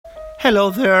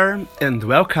Hello there, and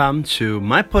welcome to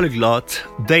My Polyglot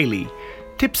Daily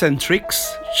Tips and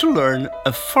Tricks to Learn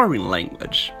a Foreign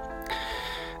Language.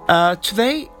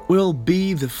 Today will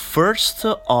be the first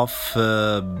of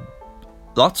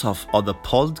lots of other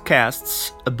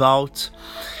podcasts about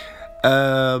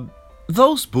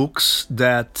those books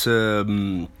that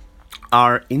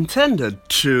are intended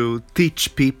to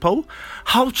teach people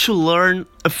how to learn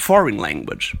a foreign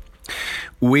language.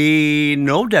 We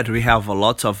know that we have a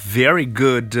lot of very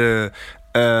good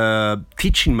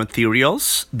teaching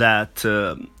materials that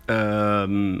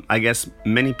I guess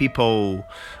many people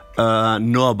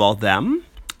know about them.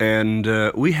 And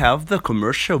we have the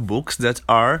commercial books that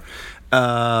are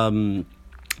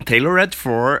tailored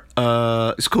for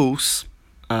schools,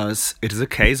 as it is the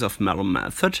case of Melon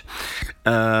Method.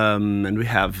 And we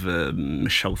have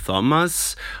Michelle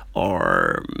Thomas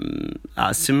or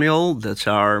Asimil that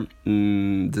are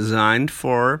designed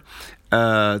for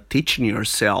teaching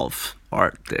yourself,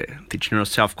 or the Teaching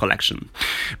Yourself collection.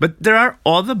 But there are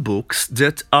other books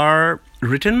that are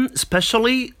written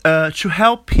especially to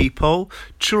help people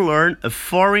to learn a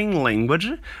foreign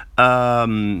language,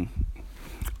 open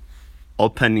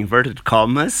inverted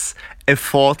commas,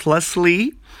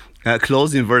 effortlessly,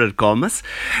 close inverted commas.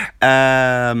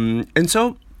 And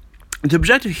so the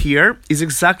objective here is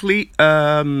exactly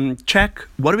check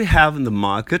what we have in the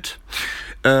market.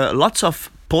 Lots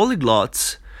of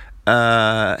polyglots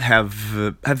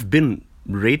have been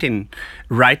writing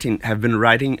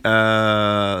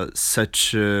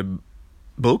such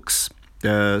books.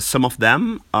 Some of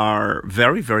them are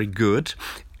very, very good,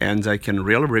 and I can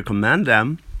really recommend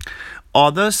them.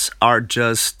 Others are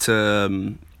just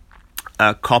a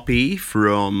copy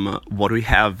from what we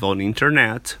have on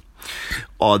internet.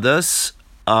 Others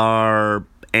are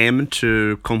aimed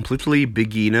to completely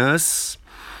beginners.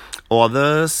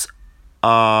 Others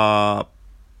are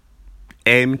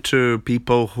aimed to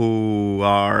people who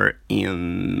are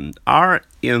in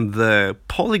the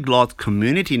polyglot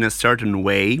community in a certain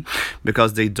way,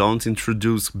 because they don't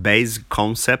introduce basic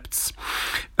concepts.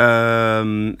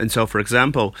 And so, for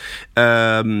example,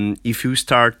 if you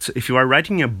are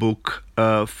writing a book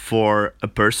for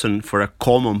a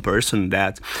common person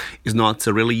that is not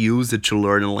really used to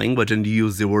learn a language, and you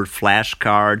use the word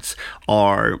flashcards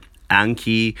or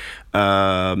Anki,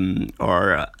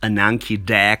 or an Anki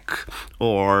deck,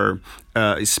 or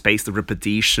spaced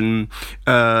repetition.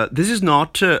 This is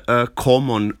not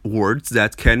common words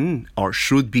that can or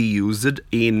should be used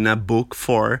in a book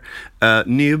for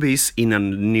newbies in a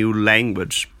new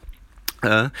language.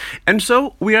 And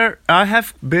so I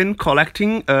have been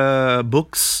collecting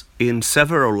books in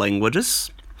several languages.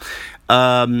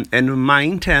 And my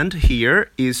intent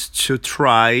here is to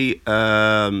try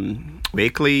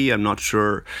weekly, I'm not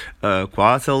sure,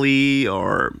 quarterly,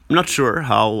 or I'm not sure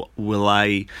how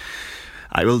I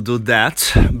will do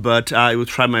that, but I will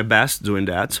try my best doing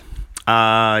that.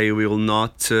 I will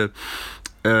not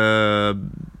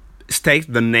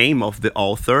state the name of the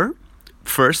author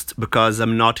first, because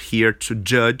I'm not here to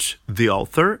judge the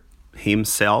author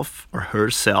himself or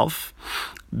herself.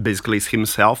 Basically, it's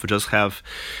himself. We just have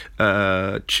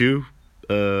two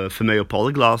female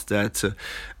polyglots that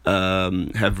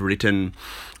have written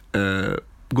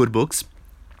good books,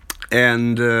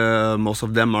 and most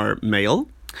of them are male.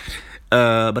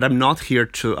 But I'm not here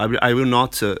to. I will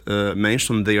not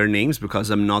mention their names, because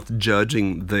I'm not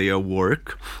judging their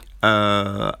work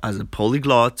as a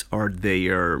polyglot or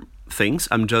their things.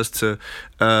 I'm just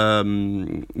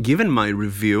giving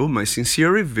my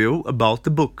sincere review about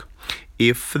the book.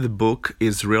 If the book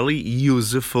is really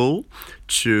useful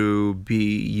to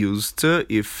be used,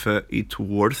 if it's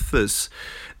worth us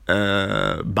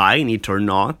buying it or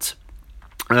not.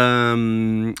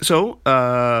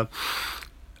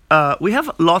 We have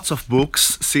lots of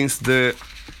books since the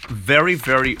very,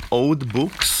 very old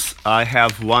books. I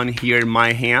have one here in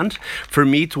my hand. For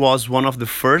me, it was one of the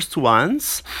first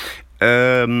ones.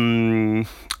 I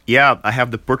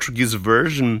have the Portuguese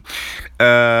version.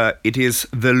 It is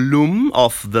The Loom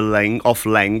of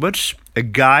Language, a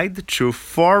guide to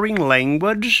foreign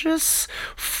languages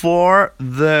for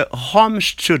the home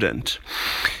student.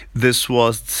 This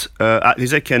was, at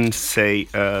least I can say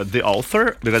the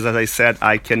author, because as I said,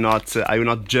 I will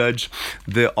not judge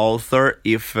the author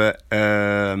if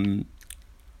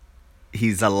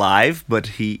he's alive,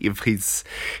 but if he's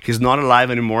not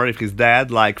alive anymore, if he's dead,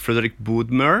 like Frederick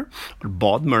Bodmer or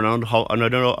Bodmer, I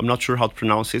don't know, I'm not sure how to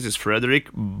pronounce it. It's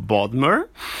Frederick Bodmer.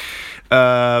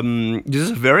 This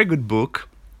is a very good book.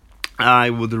 I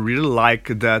would really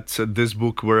like that this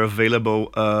book were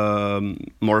available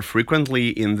more frequently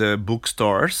in the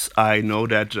bookstores. I know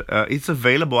that it's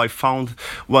available. I found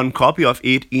one copy of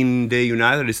it in the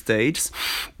United States,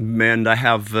 and I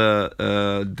have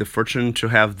the fortune to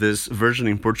have this version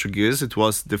in Portuguese. It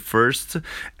was the first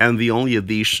and the only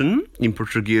edition in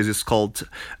Portuguese. It's called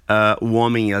O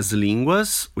Homem e as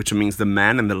Línguas, which means the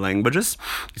man and the languages.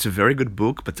 It's a very good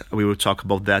book, but we will talk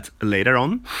about that later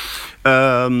on.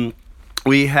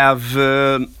 We have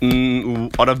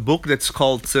other book that's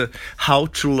called How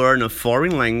to Learn a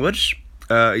Foreign Language.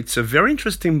 It's a very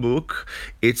interesting book.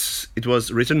 It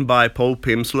was written by Paul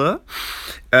Pimsleur.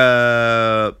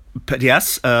 But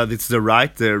yes, it's the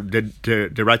right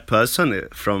person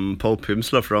from Paul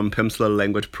Pimsleur from Pimsleur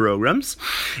Language Programs.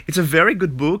 It's a very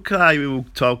good book. I will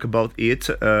talk about it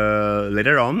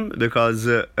later on because,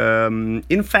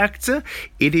 in fact,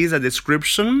 it is a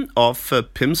description of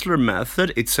Pimsleur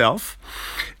method itself.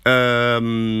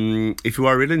 If you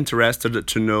are really interested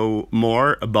to know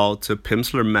more about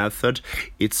Pimsleur method,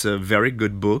 it's a very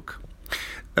good book.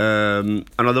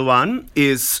 Another one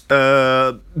is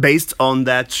based on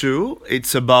that too.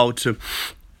 It's about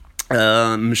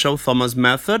Michel Thomas'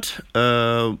 method.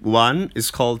 One is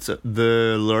called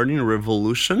The Learning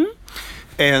Revolution.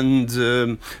 And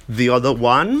the other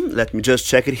one, let me just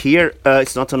check it here.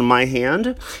 It's not on my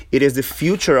hand. It is The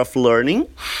Future of Learning.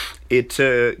 It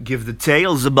gives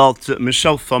details about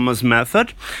Michel Thomas'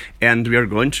 method, and we are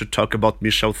going to talk about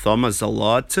Michel Thomas a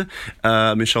lot.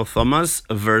 Michel Thomas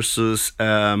versus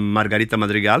Margarita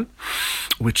Madrigal,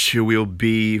 which will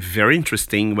be very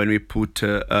interesting when we put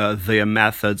their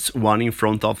methods one in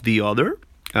front of the other.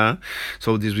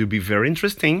 So this will be very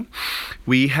interesting.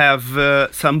 We have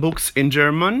some books in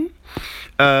German.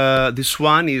 This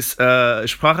one is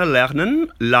Sprache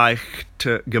lernen leicht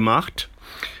gemacht.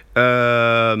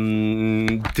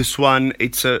 This one,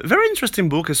 it's a very interesting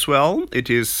book as well. It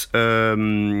is.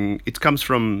 It comes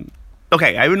from.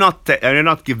 Okay, I will not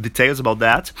give details about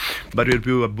that, but it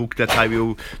will be a book that I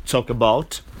will talk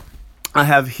about. I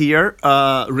have here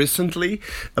recently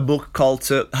a book called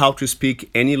How to Speak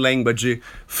Any Language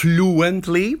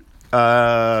Fluently.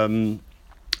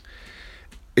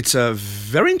 It's a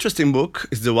very interesting book.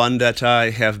 It's the one that I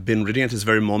have been reading at this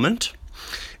very moment.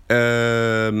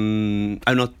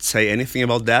 I'll not say anything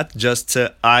about that. Just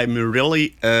I'm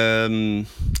really I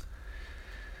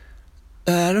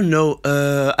don't know.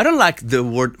 I don't like the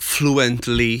word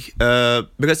fluently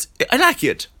because I like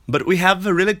it, but we have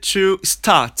really to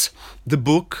start the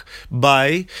book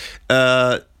by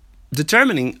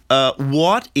determining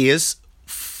what is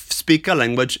speak a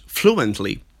language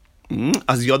fluently.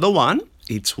 As the other one,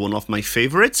 it's one of my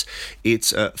favorites.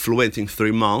 It's fluent in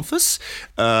 3 months.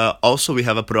 Also, we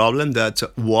have a problem that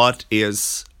what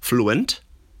is fluent?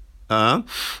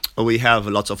 We have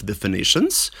lots of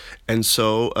definitions, and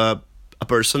so a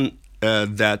person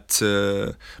that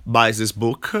buys this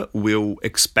book will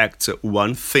expect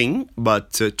one thing,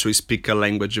 but to speak a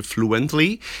language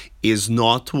fluently is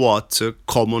not what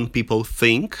common people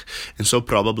think, and so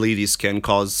probably this can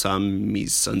cause some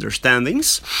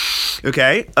misunderstandings.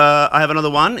 Okay, I have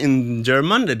another one in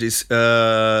German that is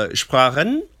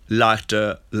Sprachen leicht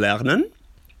lernen.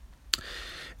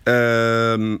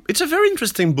 It's a very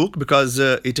interesting book because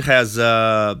it has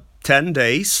a 10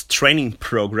 days training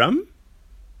program.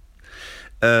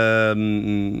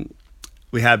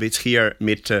 We have it here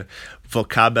mit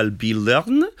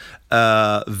Vokabelbildern,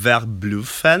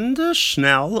 verblüffend,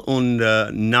 schnell und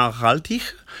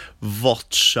nachhaltig,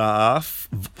 Wortschaft.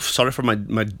 Sorry for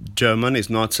my German,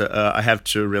 is not. I have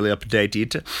to really update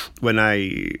it when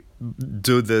I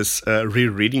do this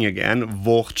rereading again.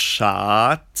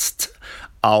 Wortschatz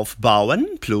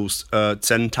aufbauen plus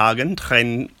 10 Tagen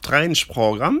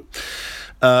Trainingsprogramm.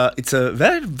 It's a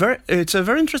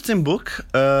very interesting book.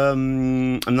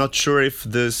 I'm not sure if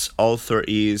this author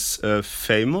is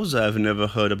famous. I've never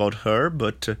heard about her,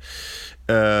 but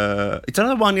it's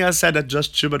another one. Yeah, I said that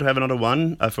just two, but I have another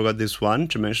one. I forgot this one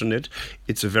to mention it.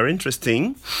 It's very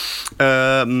interesting.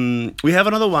 We have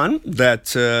another one that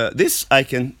this I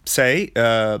can say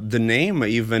the name,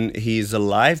 even he's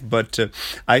alive, but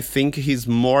I think he's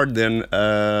more than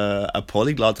a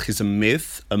polyglot. He's a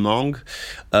myth among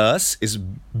us. Is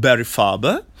Barry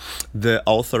Faber, the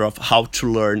author of How to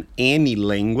Learn Any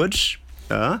Language.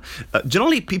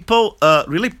 Generally, people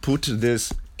really put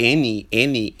this any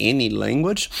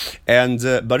language, and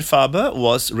Barry Faber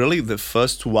was really the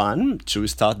first one to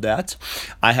start that.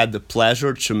 I had the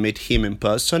pleasure to meet him in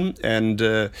person, and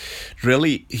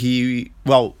really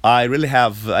I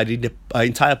did an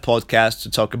entire podcast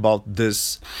to talk about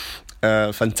this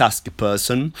fantastic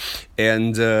person,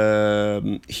 and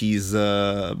he's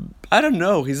I don't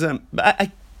know,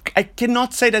 I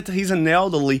cannot say that he's an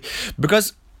elderly,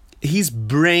 because his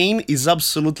brain is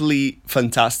absolutely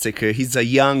fantastic. He's a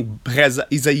young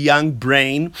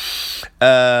brain,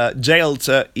 jailed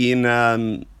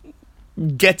in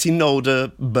getting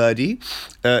older body.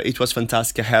 It was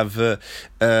fantastic. I have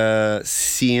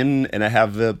seen, and I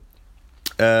have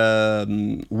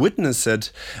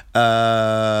witnessed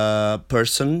a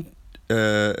person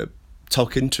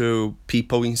talking to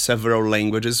people in several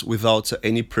languages without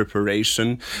any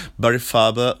preparation. Barry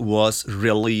Faber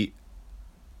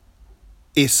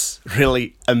is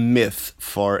really a myth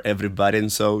for everybody, and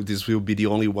so this will be the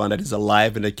only one that is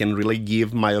alive, and I can really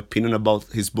give my opinion about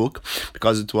his book,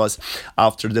 because it was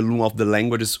after the Loom of the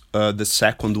Languages, the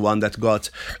second one that got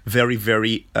very,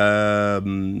 very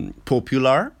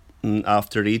popular.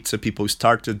 After it, people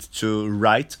started to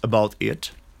write about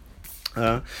it.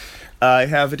 I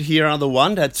have it here, another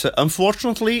one that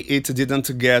unfortunately it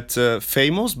didn't get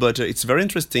famous, but it's very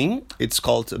interesting. It's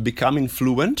called Becoming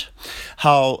Fluent: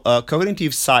 How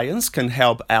Cognitive Science Can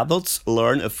Help Adults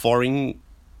Learn a Foreign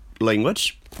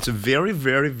Language. It's a very,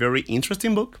 very, very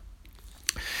interesting book.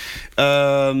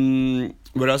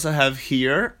 What else I have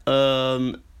here?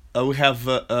 We have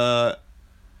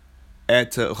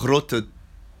at Grote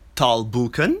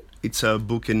Taalboeken. It's a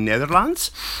book in Netherlands.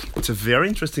 It's a very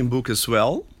interesting book as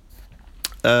well.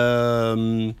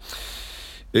 This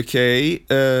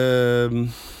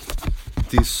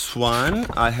one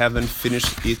I haven't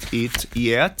finished it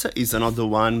yet. Is another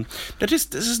one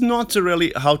this is not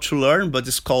really how to learn, but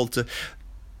it's called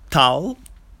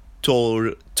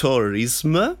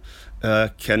Tourisme.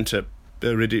 Can't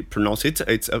really pronounce it.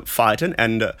 It's feiten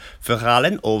and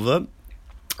verhalen over.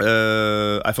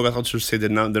 I forgot how to say the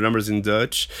numbers in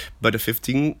Dutch, but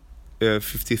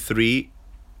 53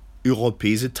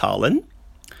 Europese talen.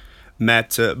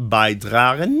 Met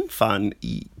bijdragen van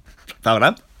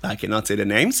I cannot say the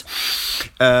names.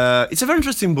 It's a very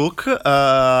interesting book.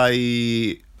 But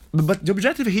the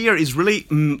objective here is really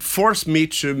force me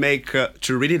to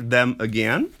read them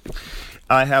again.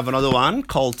 I have another one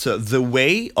called The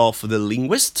Way of the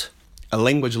Linguist, a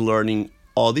language learning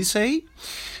odyssey.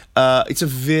 It's a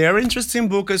very interesting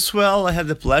book as well. I had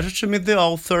the pleasure to meet the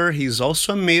author. He's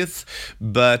also a myth,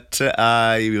 but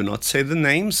I will not say the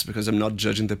names because I'm not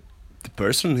judging the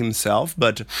person himself,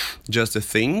 but just the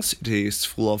things. It is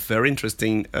full of very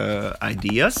interesting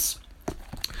ideas.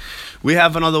 We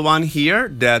have another one here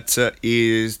that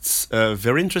is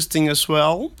very interesting as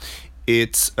well.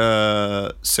 It's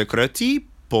Secrety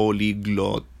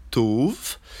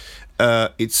Polyglotów.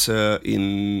 It's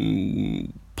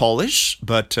in Polish,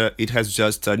 but it has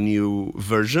just a new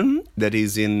version that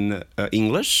is in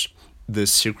English, The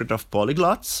Secret of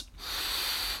Polyglots.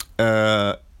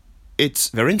 It's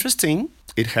very interesting.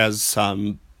 It has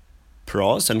some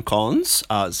pros and cons,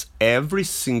 as every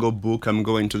single book I'm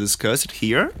going to discuss it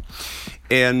here.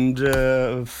 And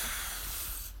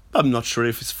I'm not sure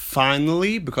if it's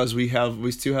finally, because we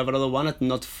still have another one that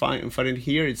not find it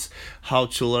here. It's How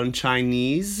to Learn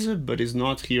Chinese, but it's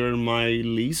not here in my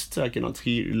list. I cannot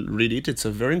read it. It's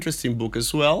a very interesting book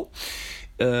as well.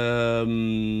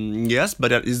 Yes,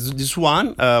 but this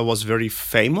one was very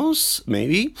famous,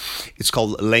 maybe. It's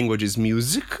called Language is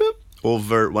Music.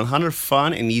 Over 100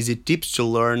 fun and easy tips to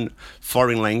learn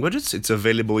foreign languages. It's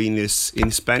available in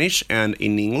Spanish and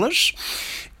in English.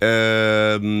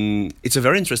 It's a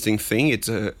very interesting thing.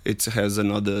 It has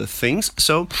another things.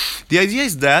 So the idea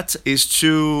is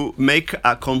to make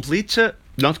a complete,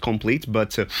 not complete,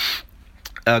 but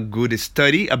a good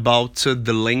study about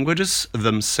the languages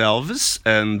themselves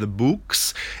and the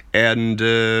books, and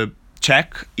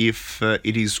check if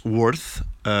it is worth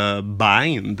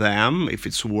buying them, if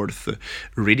it's worth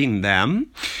reading them.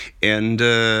 And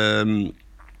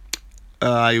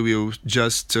I will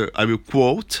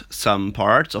quote some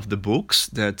parts of the books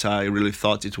that I really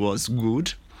thought it was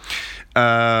good.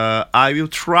 I will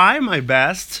try my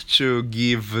best to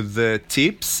give the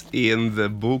tips in the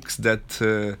books that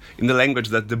in the language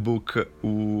that the book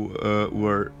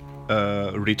were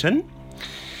written.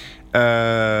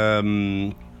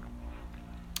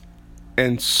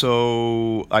 And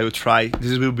so I will try.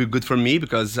 This will be good for me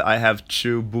because I have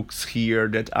two books here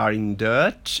that are in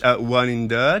Dutch.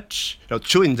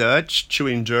 Two in Dutch, two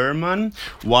in German,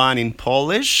 one in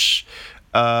Polish.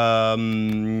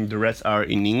 The rest are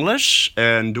in English,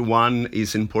 and one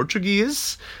is in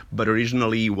Portuguese, but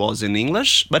originally was in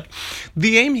English. But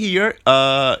the aim here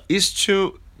is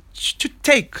to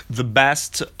take the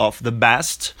best of the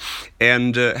best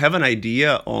and have an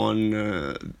idea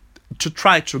on to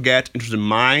try to get into the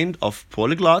mind of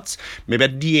polyglots. Maybe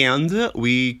at the end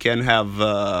we can have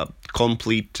a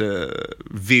complete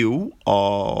view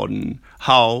on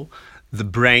how the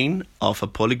brain of a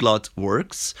polyglot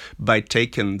works by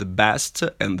taking the best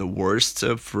and the worst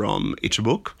from each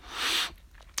book.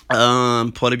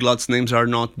 Polyglots' names are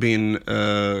not being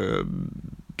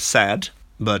said,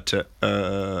 but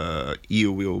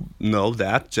you will know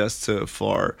that just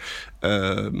for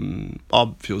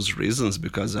obvious reasons,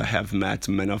 because I have met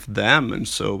many of them, and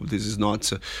so this is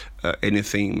not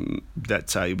anything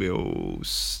that I will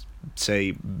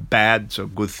say bad or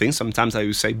good things. Sometimes I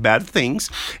will say bad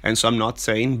things, and so I'm not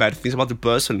saying bad things about the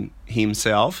person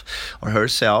himself or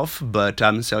herself, but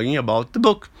I'm saying about the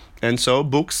book. And so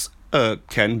books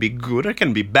can be good or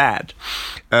can be bad.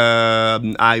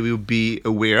 I will be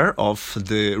aware of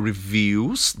the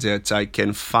reviews that I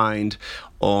can find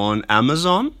on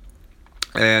Amazon,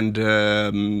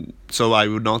 and so I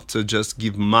will not just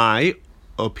give my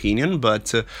opinion,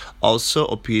 but also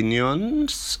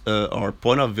opinions or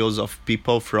point of views of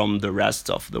people from the rest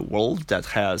of the world that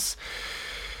has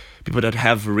people that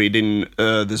have reading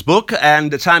this book.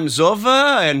 And the time is over,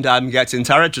 and I'm getting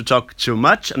tired to talk too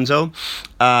much, and so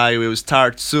I will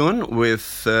start soon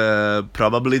with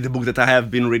probably the book that I have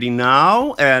been reading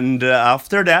now, and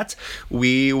after that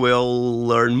we will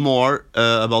learn more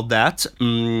about that.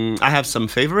 I have some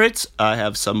favorites. I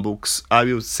have some books. I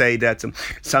will say that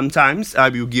sometimes I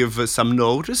will give some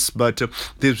notice, but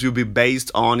this will be based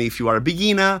on if you are a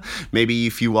beginner, maybe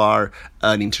if you are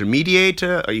an intermediate,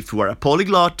 or if you are a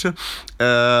polyglot,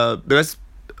 because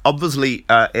obviously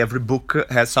every book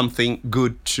has something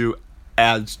good to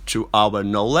add to our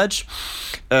knowledge.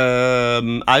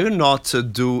 I will not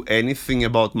do anything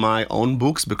about my own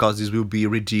books because this will be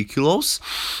ridiculous.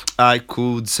 I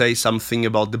could say something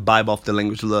about the Bible of the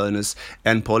Language Learners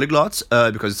and Polyglots,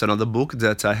 because it's another book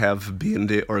that I have been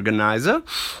the organizer,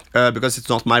 because it's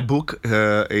not my book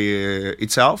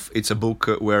itself. It's a book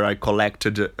where I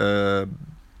collected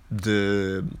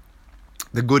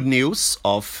the good news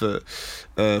of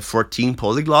 14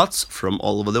 polyglots from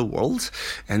all over the world,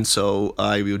 and so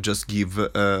I will just give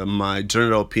my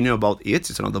general opinion about it.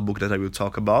 It's another book that I will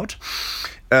talk about,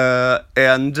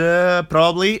 and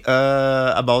probably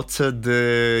about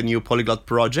the new polyglot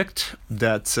project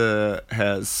that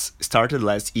has started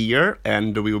last year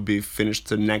and will be finished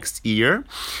next year,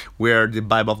 where the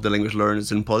Bible of the Language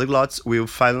Learners and Polyglots will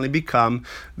finally become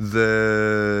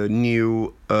the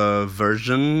new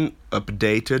version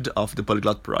updated of the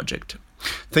Polyglot project.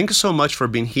 Thank you so much for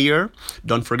being here.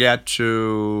 Don't forget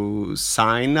to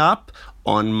sign up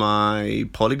on my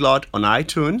Polyglot on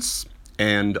iTunes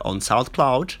and on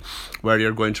SoundCloud, where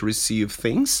you're going to receive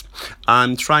things.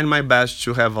 I'm trying my best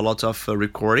to have a lot of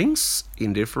recordings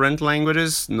in different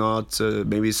languages. Not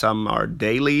maybe some are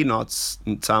daily,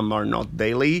 some are not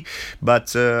daily,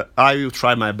 but I will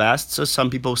try my best. So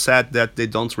some people said that they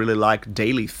don't really like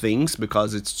daily things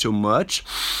because it's too much,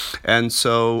 and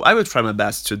so I will try my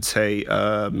best to say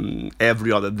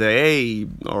every other day,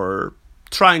 or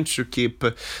trying to keep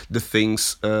the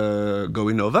things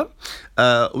going over.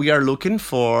 We are looking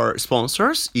for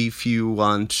sponsors. If you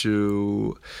want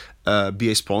to be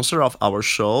a sponsor of our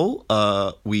show,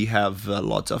 we have a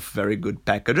lot of very good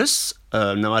packages.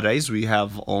 Nowadays we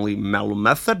have only Mellow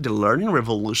Method, the Learning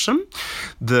Revolution,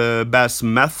 the best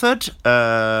method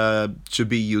to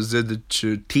be used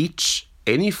to teach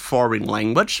any foreign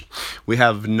language. We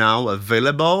have now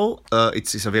available,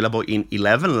 it is available in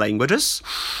 11 languages,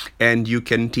 and you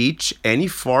can teach any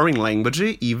foreign language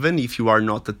even if you are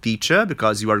not a teacher,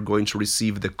 because you are going to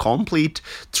receive the complete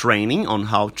training on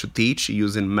how to teach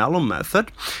using Mellow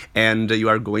Method, and you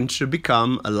are going to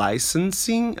become a licensed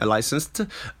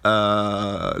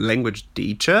language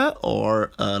teacher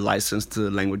or a licensed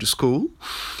language school,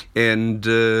 and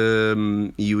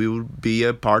you will be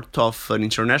a part of an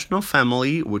international family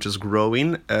which is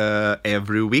growing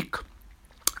every week,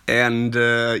 and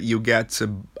you get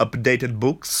updated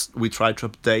books. We try to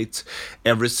update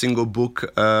every single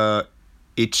book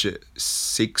each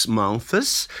 6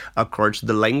 months according to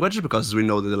the language, because we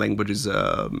know that the language is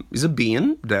a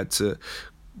being that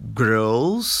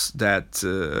grows, that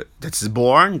is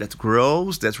born, that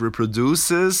grows, that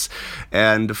reproduces,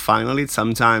 and finally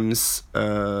sometimes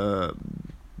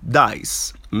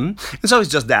dies. And so it's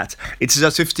just that. It's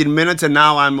just 15 minutes, and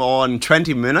now I'm on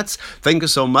 20 minutes. Thank you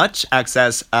so much.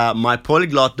 Access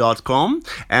mypolyglot.com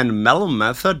and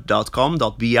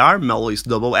mellowmethod.com.br. Mellow is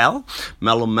double L.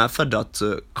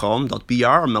 mellowmethod.com.br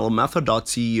or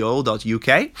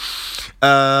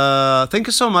mellowmethod.ceo.uk. Thank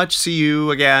you so much. See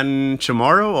you again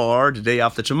tomorrow or the day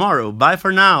after tomorrow. Bye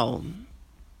for now.